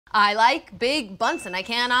I like big bunts and I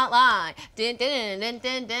cannot lie. Din, din, din,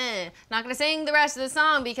 din, din. Not gonna sing the rest of the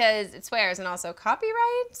song because it swears and also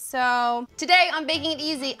copyright. So today on Baking It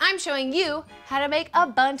Easy, I'm showing you how to make a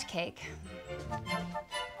bundt cake.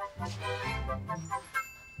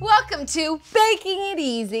 Welcome to Baking It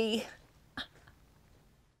Easy.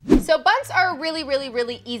 So bunts are a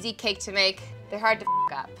really easy cake to make. They're hard to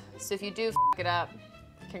f up. So if you do f it up,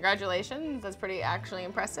 congratulations, that's pretty actually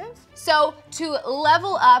impressive. So to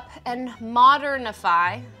level up and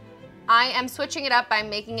modernify, I am switching it up by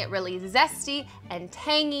making it really zesty and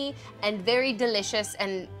tangy and very delicious,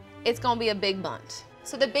 and it's gonna be a big bundt.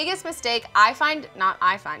 So the biggest mistake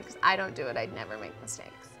because I don't do it, I'd never make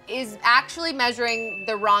mistakes, is actually measuring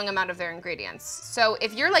the wrong amount of their ingredients. So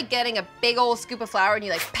if you're like getting a big old scoop of flour and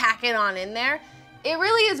you like pack it on in there, it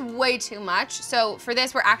really is way too much. So for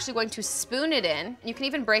this, we're actually going to spoon it in. You can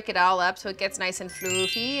even break it all up so it gets nice and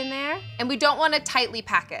fluffy in there. And we don't want to tightly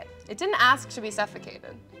pack it. It didn't ask to be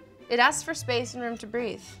suffocated. It asked for space and room to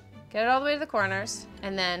breathe. Get it all the way to the corners,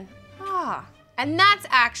 and then, and that's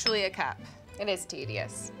actually a cup. It is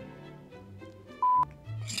tedious.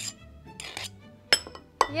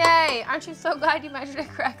 Yay, aren't you so glad you measured it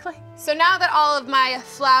correctly? So now that all of my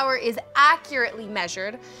flour is accurately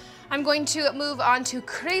measured, I'm going to move on to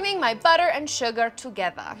creaming my butter and sugar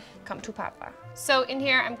together. Come to Papa. So in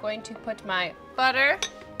here, I'm going to put my butter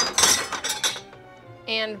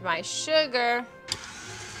and my sugar.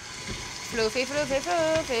 Floofy, floofy,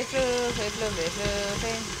 floofy, floofy, floofy,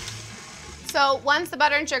 floofy. So once the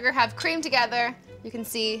butter and sugar have creamed together, you can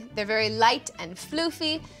see they're very light and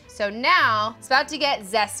floofy. So now it's about to get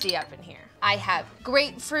zesty up in here. I have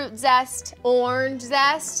grapefruit zest, orange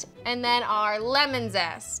zest, and then our lemon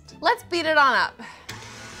zest. Let's beat it on up.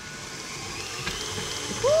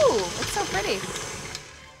 Ooh, it's so pretty.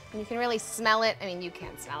 And you can really smell it. I mean, you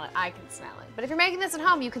can't smell it, I can smell it. But if you're making this at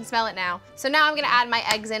home, you can smell it now. So now I'm gonna add my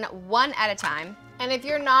eggs in one at a time. And if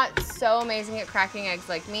you're not so amazing at cracking eggs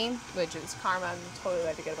like me, which is karma, I'm totally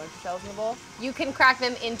ready to get a bunch of shells in the bowl, you can crack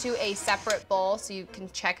them into a separate bowl so you can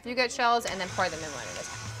check if you get shells and then pour them in one at a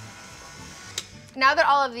time. Now that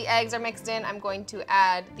all of the eggs are mixed in, I'm going to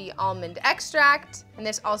add the almond extract. And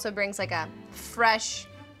this also brings like a fresh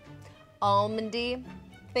almondy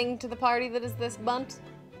thing to the party that is this bundt,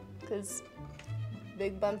 because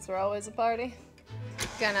big bunts are always a party.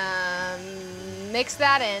 Gonna mix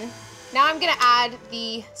that in. Now I'm gonna add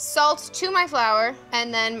the salt to my flour,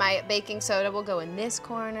 and then my baking soda will go in this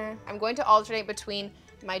corner. I'm going to alternate between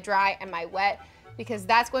my dry and my wet, because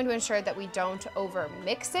that's going to ensure that we don't over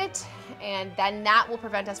mix it, and then that will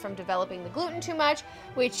prevent us from developing the gluten too much,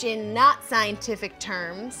 which in not scientific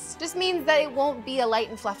terms just means that it won't be a light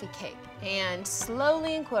and fluffy cake. And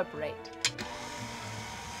slowly incorporate.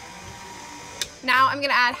 Now I'm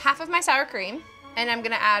gonna add half of my sour cream, and I'm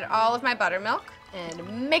gonna add all of my buttermilk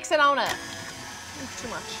and mix it on up. Too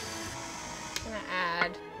much. I'm gonna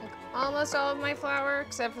add like almost all of my flour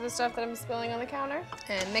except for the stuff that I'm spilling on the counter,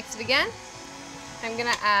 and mix it again. I'm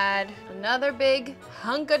gonna add another big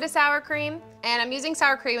hunk of the sour cream. And I'm using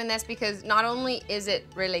sour cream in this because not only is it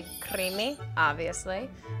really creamy, obviously,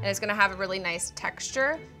 and it's gonna have a really nice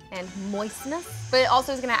texture and moistness, but it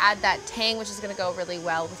also is gonna add that tang, which is gonna go really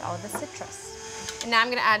well with all of the citrus. And now I'm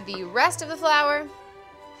gonna add the rest of the flour.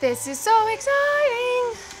 This is so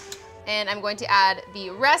exciting. And I'm going to add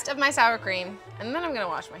the rest of my sour cream, and then I'm gonna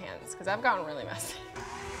wash my hands because I've gotten really messy.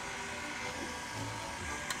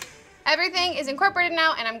 Everything is incorporated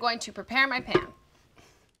now, and I'm going to prepare my pan.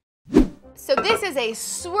 So this is a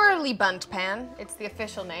swirly bundt pan. It's the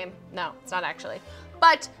official name. No, it's not actually.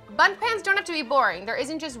 But bundt pans don't have to be boring. There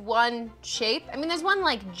isn't just one shape. I mean, there's one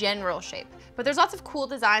like general shape, but there's lots of cool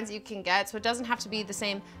designs that you can get, so it doesn't have to be the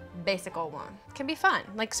same basic old one. It can be fun.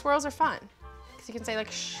 Like swirls are fun, because you can say like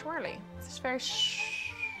swirly. It's just very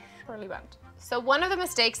swirly bundt. So one of the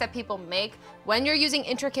mistakes that people make when you're using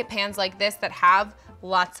intricate pans like this that have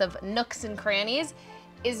lots of nooks and crannies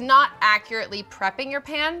is not accurately prepping your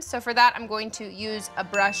pan. So for that, I'm going to use a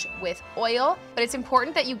brush with oil, but it's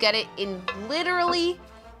important that you get it in literally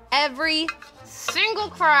every single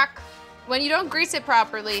crack. When you don't grease it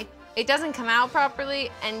properly, it doesn't come out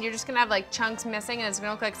properly, and you're just gonna have like chunks missing, and it's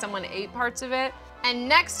gonna look like someone ate parts of it. And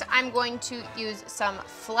next, I'm going to use some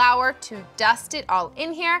flour to dust it all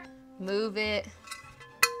in here. Move it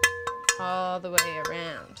all the way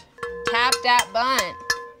around. Tap that bundt.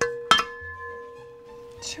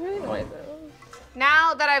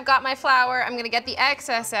 Now that I've got my flour, I'm gonna get the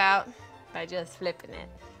excess out by just flipping it.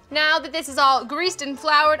 Now that this is all greased and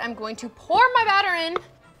floured, I'm going to pour my batter in.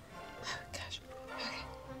 Oh gosh, okay.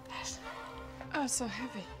 Oh, it's so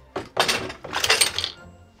heavy.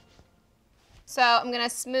 So I'm gonna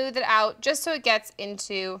smooth it out just so it gets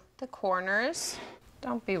into the corners.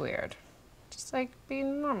 Don't be weird. Just like be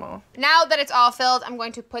normal. Now that it's all filled, I'm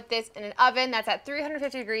going to put this in an oven that's at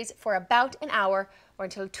 350 degrees for about an hour or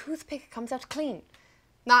until a toothpick comes out clean.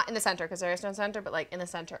 Not in the center, because there is no center, but like in the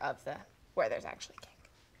center of the, where there's actually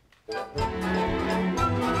cake.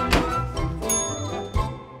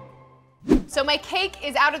 So my cake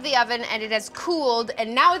is out of the oven and it has cooled,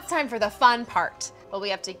 and now it's time for the fun part. Well, we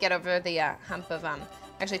have to get over the hump of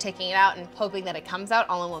actually taking it out and hoping that it comes out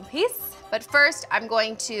all in one piece. But first, I'm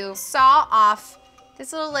going to saw off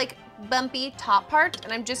this little like bumpy top part,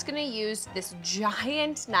 and I'm just gonna use this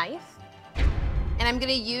giant knife. And I'm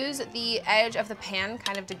gonna use the edge of the pan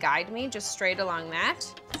kind of to guide me, just straight along that.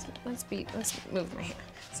 Let's move my hand.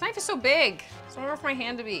 This knife is so big. It's nowhere for my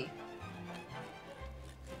hand to be.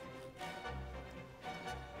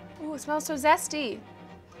 Ooh, it smells so zesty.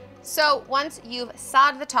 So once you've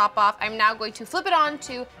sawed the top off, I'm now going to flip it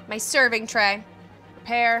onto my serving tray.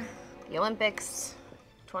 Prepare the Olympics,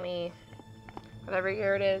 20, whatever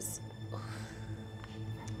year it is.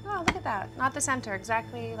 Oh, look at that. Not the center,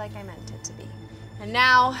 exactly like I meant it to be. And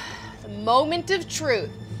now, the moment of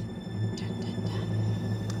truth. Dun, dun,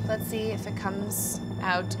 dun. Let's see if it comes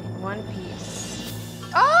out in one piece.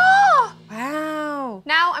 Oh! Wow.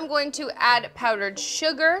 Now I'm going to add powdered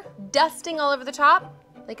sugar, dusting all over the top,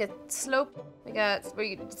 like a slope, like where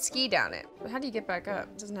you ski down it. But how do you get back up?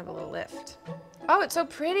 It doesn't have a little lift. Oh, it's so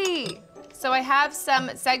pretty. So I have some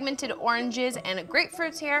segmented oranges and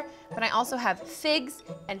grapefruits here, but I also have figs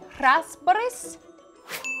and raspberries.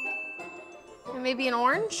 And maybe an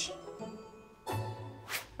orange?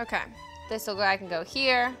 Okay, I can go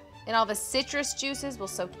here. And all the citrus juices will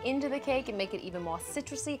soak into the cake and make it even more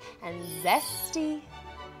citrusy and zesty.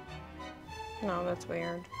 No, that's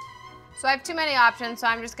weird. So I have too many options, so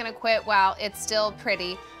I'm just gonna quit while it's still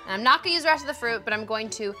pretty. And I'm not gonna use the rest of the fruit, but I'm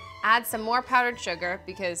going to add some more powdered sugar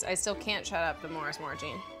because I still can't shut up the Morris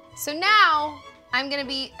Morgine. So now, I'm gonna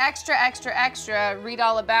be extra, extra, extra, read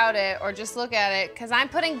all about it, or just look at it, because I'm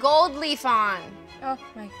putting gold leaf on. Oh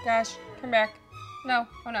my gosh, come back. No,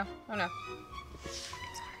 oh no, oh no.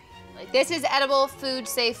 This is edible, food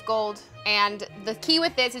safe gold. And the key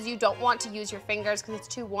with this is you don't want to use your fingers because it's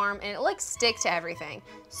too warm and it'll like stick to everything.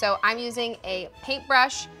 So I'm using a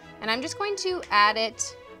paintbrush and I'm just going to add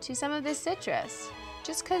it to some of this citrus,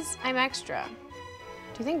 just because I'm extra.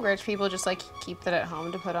 Do you think rich people just like keep that at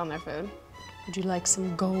home to put on their food? Would you like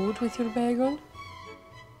some gold with your bagel?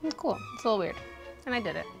 It's cool, it's a little weird. And I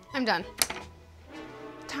did it. I'm done.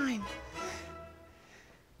 Time.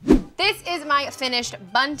 This is my finished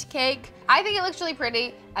bundt cake. I think it looks really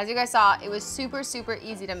pretty. As you guys saw, it was super, super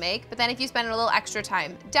easy to make. But then if you spend a little extra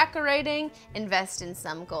time decorating, invest in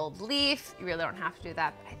some gold leaf, you really don't have to do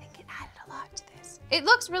that, but I think it added a lot to this. It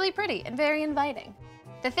looks really pretty and very inviting.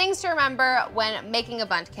 The things to remember when making a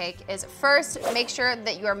bundt cake is first, make sure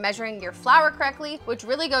that you are measuring your flour correctly, which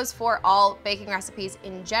really goes for all baking recipes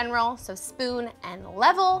in general, so spoon and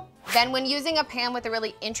level. Then when using a pan with a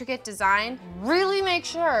really intricate design, really make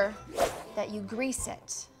sure that you grease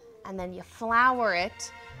it and then you flour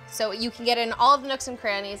it so you can get in all of the nooks and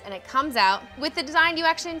crannies and it comes out with the design you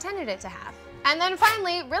actually intended it to have. And then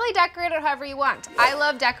finally, really decorate it however you want. I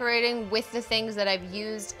love decorating with the things that I've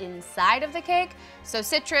used inside of the cake. So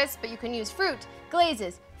citrus, but you can use fruit,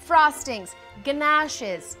 glazes, frostings,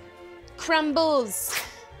 ganaches, crumbles,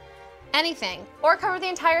 anything. Or cover the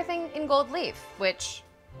entire thing in gold leaf, which,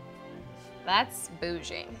 that's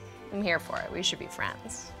bougie. I'm here for it, we should be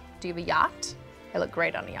friends. Do you have a yacht? I look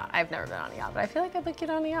great on a yacht. I've never been on a yacht, but I feel like I'd look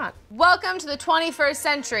good on a yacht. Welcome to the 21st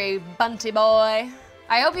century, bunty boy.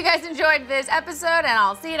 I hope you guys enjoyed this episode and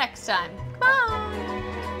I'll see you next time. Bye.